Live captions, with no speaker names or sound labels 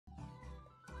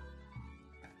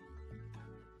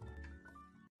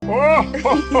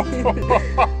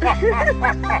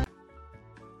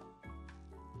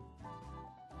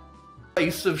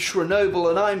Race of Chernobyl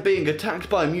and I'm being attacked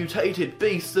by mutated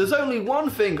beasts. There's only one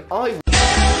thing I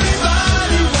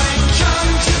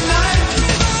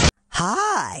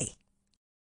Hi.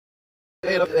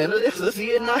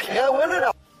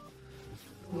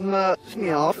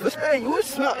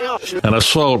 An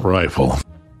assault rifle.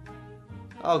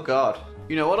 Oh god.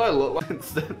 You know what I look like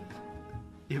instead?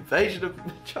 The invasion of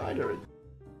China.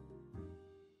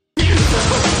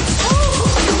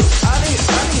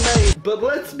 Anime. But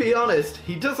let's be honest,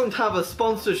 he doesn't have a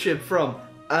sponsorship from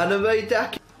Anime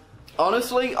Daki.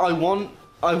 Honestly, I want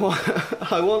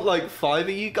like 5 of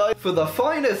you guys for the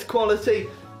finest quality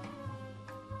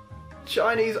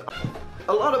Chinese.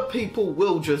 A lot of people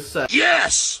will just say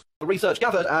Yes! Research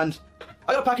gathered, and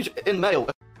I got a package in the mail.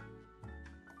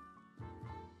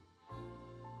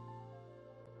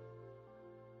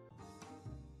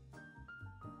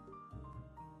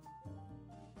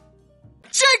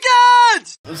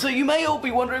 Chickens! So you may all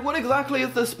be wondering, what exactly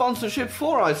is the sponsorship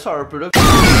for ISPRaw Production?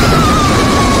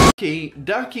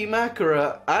 Daki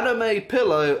Makara, Anime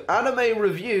Pillow, Anime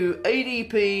Review,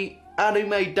 ADP,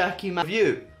 Anime Daki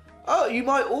Review. Oh, you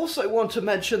might also want to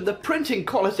mention the printing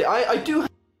quality. I do.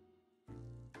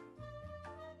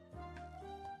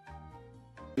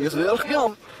 Yes,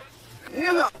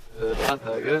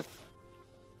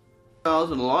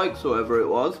 1,000 likes, whatever it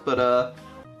was, but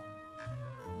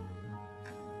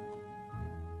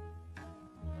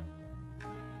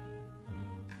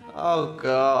oh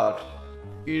god.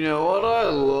 You know what I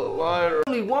look like?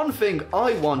 Only one thing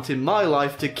I want in my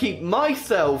life to keep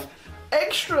myself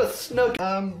extra snug.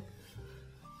 I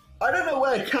don't know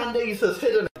where Candice has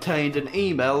hidden. Obtained an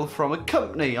email from a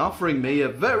company offering me a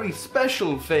very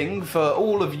special thing for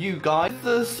all of you guys.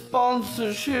 The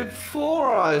sponsorship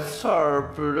for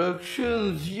ISPRaw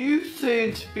Productions. You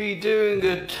seem to be doing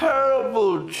a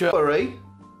terrible job. Sorry,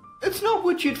 it's not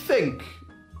what you'd think.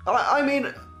 I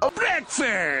mean,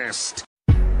 Breakfast!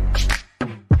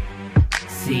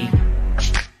 See. They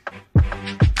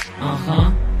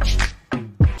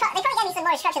probably gave me some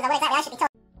more instructions on what exactly I should be told.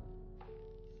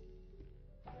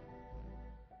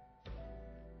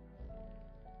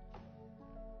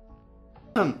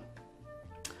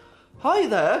 Hi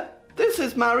there, this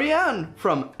is Marianne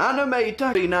from Anime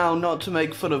Daki. Now, not to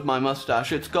make fun of my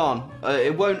mustache, it's gone.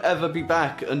 It won't ever be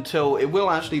back until it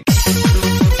will actually.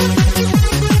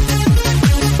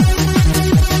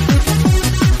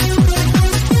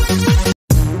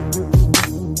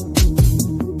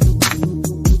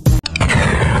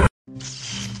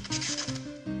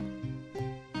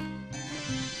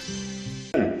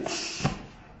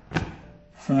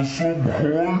 For some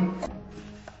hype?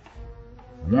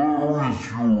 Where is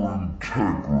your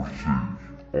integrity,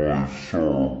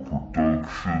 ISPRaw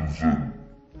Productions, and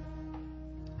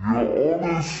your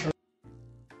honest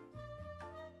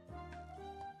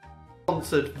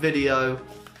Sponsored video.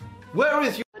 Where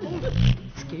is your...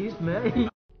 Excuse me.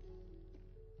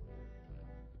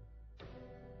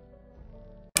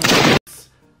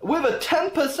 With a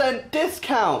 10%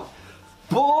 discount.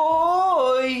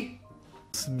 Boy!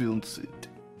 Sponsored.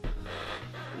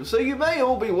 So you may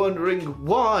all be wondering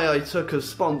why I took a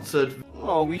sponsored.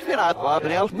 Oh, we can add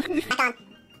else. But hopefully they're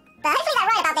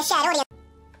right about this shared audience.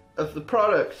 Of the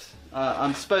product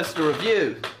I'm supposed to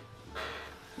review.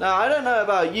 Now I don't know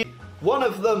about you. One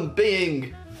of them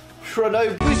being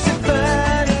Chernobyl. We should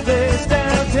find a place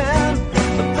downtown,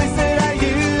 a place that I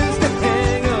used to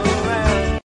hang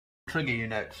around. Trigger you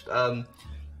next.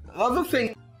 Other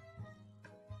thing.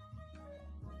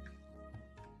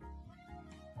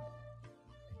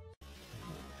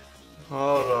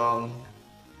 Hold on.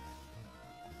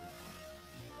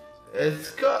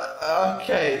 It's got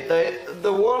okay.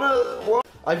 The one.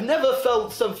 I've never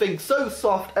felt something so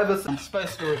soft ever since I'm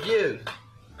supposed to review.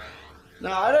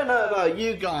 Now I don't know about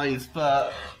you guys,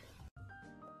 but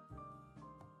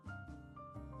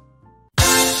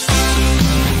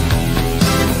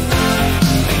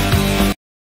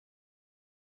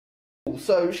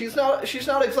so she's not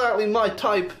exactly my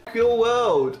type. Your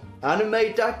world,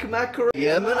 Anime Daki Makara.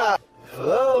 Yeah, man.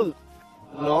 Oh,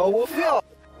 no,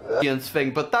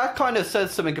 thing, but that kind of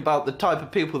says something about the type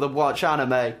of people that watch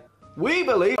anime. We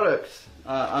believe products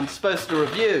I'm supposed to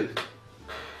review.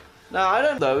 Now I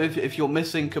don't know if you're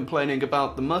missing complaining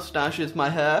about the mustache. Is my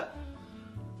hair?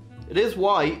 It is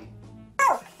white.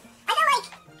 Oh, I feel like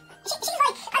she's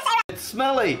like It's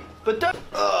smelly, but don't.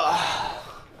 I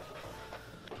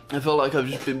feel like I've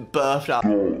just been birthed out.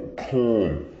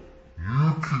 .com.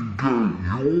 You can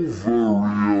get your very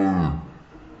own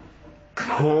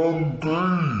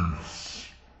Candice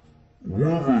with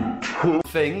a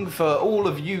thing for all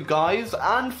of you guys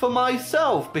and for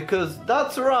myself, because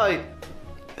that's right.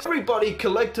 Everybody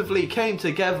collectively came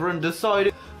together and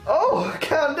decided, oh,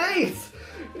 Candice,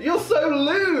 you're so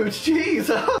lewd, jeez.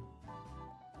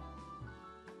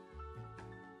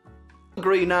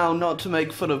 Agree now not to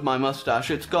make fun of my mustache,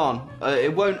 it's gone.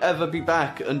 It won't ever be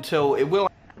back until it will.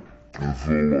 I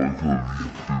feel like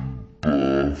I've been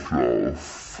birthed out of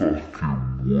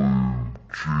fucking womb.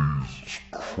 Jesus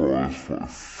Christ, my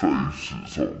face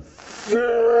is on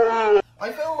fire.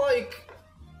 I feel like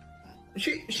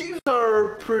she's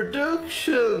our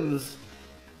productions.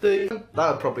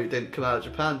 That probably didn't come out of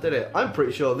Japan, did it? I'm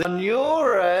pretty sure. On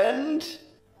your end,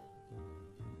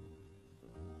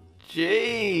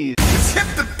 jeez.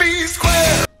 Hit the B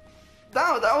square.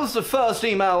 That was the first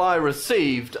email I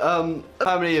received. How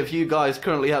many of you guys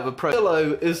currently have a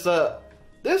Pillow is that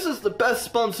this is the best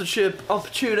sponsorship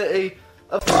opportunity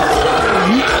of.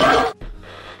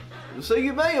 So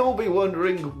you may all be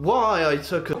wondering why I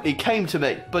took it. He came to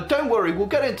me, but don't worry, we'll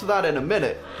get into that in a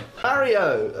minute.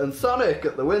 Mario and Sonic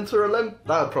at the Winter Olympics.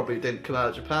 That probably didn't come out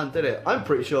of Japan, did it? I'm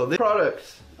pretty sure the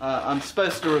product I'm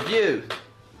supposed to review.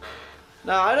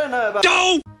 Now I don't know about.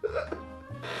 No!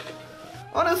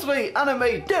 Honestly,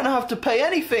 anime didn't have to pay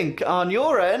anything on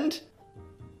your end.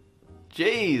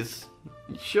 Jeez,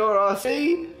 you sure are.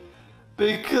 See?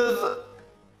 Because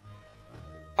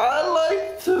I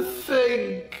like to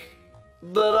think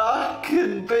that I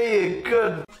can be a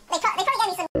good. They probably gave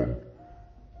me some.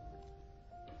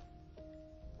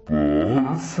 But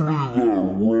hopefully they're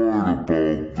right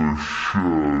about this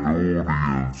shared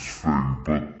audience thing,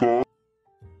 but that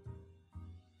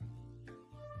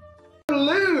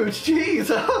Lewd,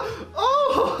 jeez.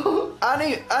 Oh,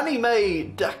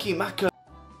 anime Dakimaka.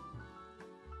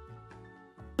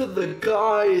 The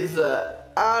guys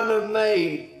at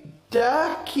Anime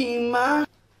Dakimaka.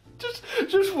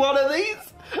 Just one of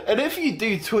these. And if you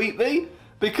do tweet me,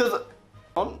 because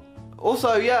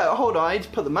also yeah, hold on, I need to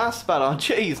put the mask back on.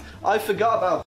 Jeez, I forgot about.